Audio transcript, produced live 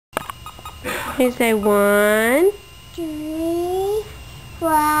Can you say 1, 2, 4,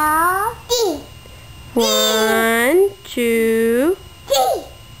 1, 2,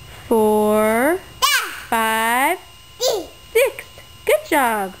 4, 5, 6. Good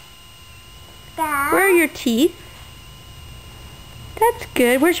job. Where are your teeth? That's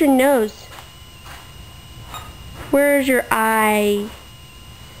good. Where's your nose? Where's your eye?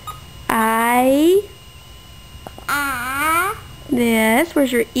 Eye. Yes.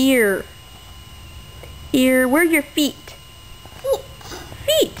 Where's your ear? Ear. Where are your feet?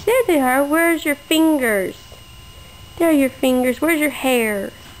 Feet. There they are. Where's your fingers? There are your fingers. Where's your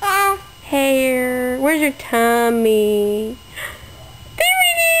hair? Hair. Where's your tummy? There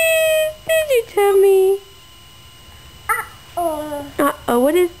it is. There's your tummy. Uh-oh.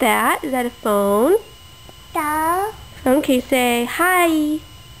 What is that? Is that a phone? Phone. Can you say hi?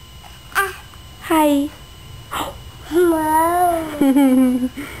 Hi.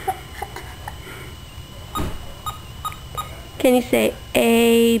 Can you say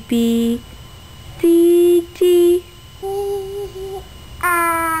A, B, C, D,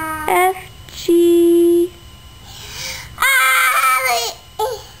 F, G,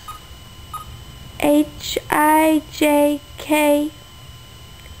 H, I, J, K?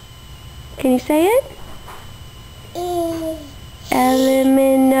 Can you say it? L, M,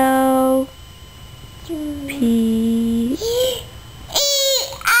 N, O, P,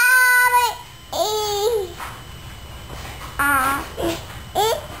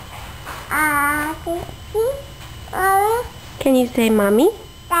 Can you say mommy?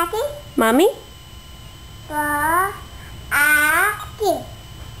 Mommy?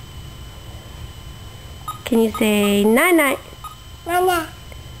 Can you say night night?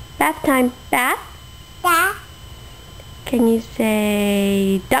 Bath time. Bath? Can you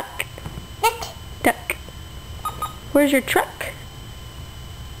say duck? Duck. Where's your truck?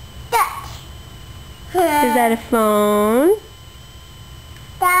 Is that a phone?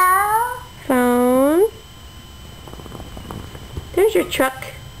 Phone. There's your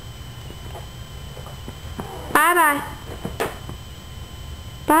truck. Bye-bye.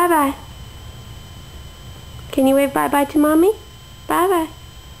 Bye-bye. Can you wave bye-bye to mommy? Bye-bye.